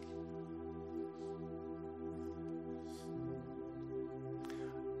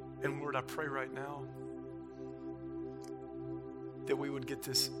 and Lord, I pray right now that we would get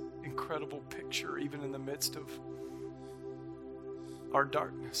this incredible picture, even in the midst of our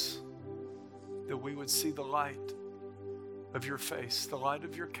darkness, that we would see the light of your face, the light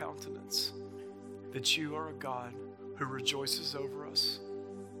of your countenance, that you are a God who rejoices over us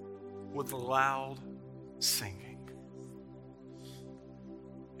with loud singing.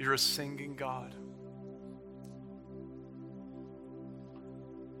 You're a singing God.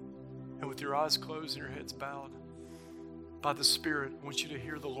 And with your eyes closed and your heads bowed, by the Spirit, I want you to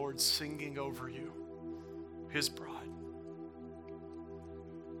hear the Lord singing over you, his bride.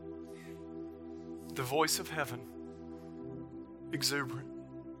 The voice of heaven, exuberant,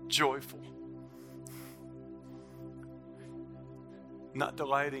 joyful, not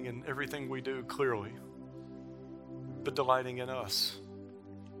delighting in everything we do clearly, but delighting in us,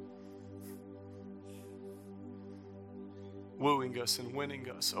 wooing us and winning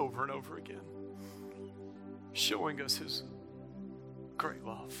us over and over again, showing us his great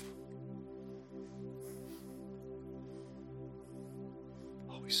love.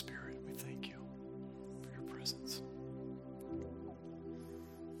 Holy Spirit, we thank you for your presence.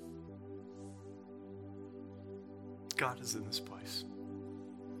 God is in this place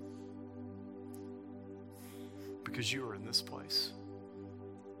because you are in this place.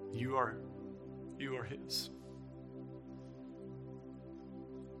 You are his.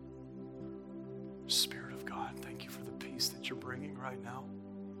 Spirit of God, thank you for the peace that you're bringing right now.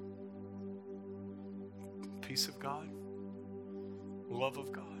 Peace of God, love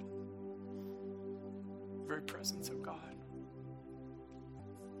of God, very presence of God.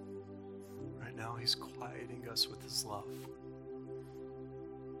 Right now, he's quieting us with his love.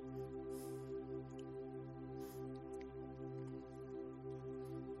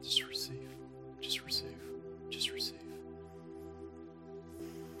 Just receive, just receive, just receive.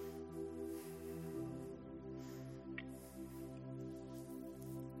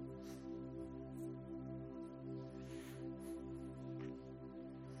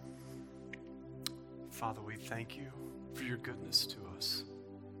 Father, we thank you for your goodness to us.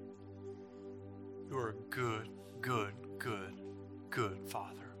 You are a good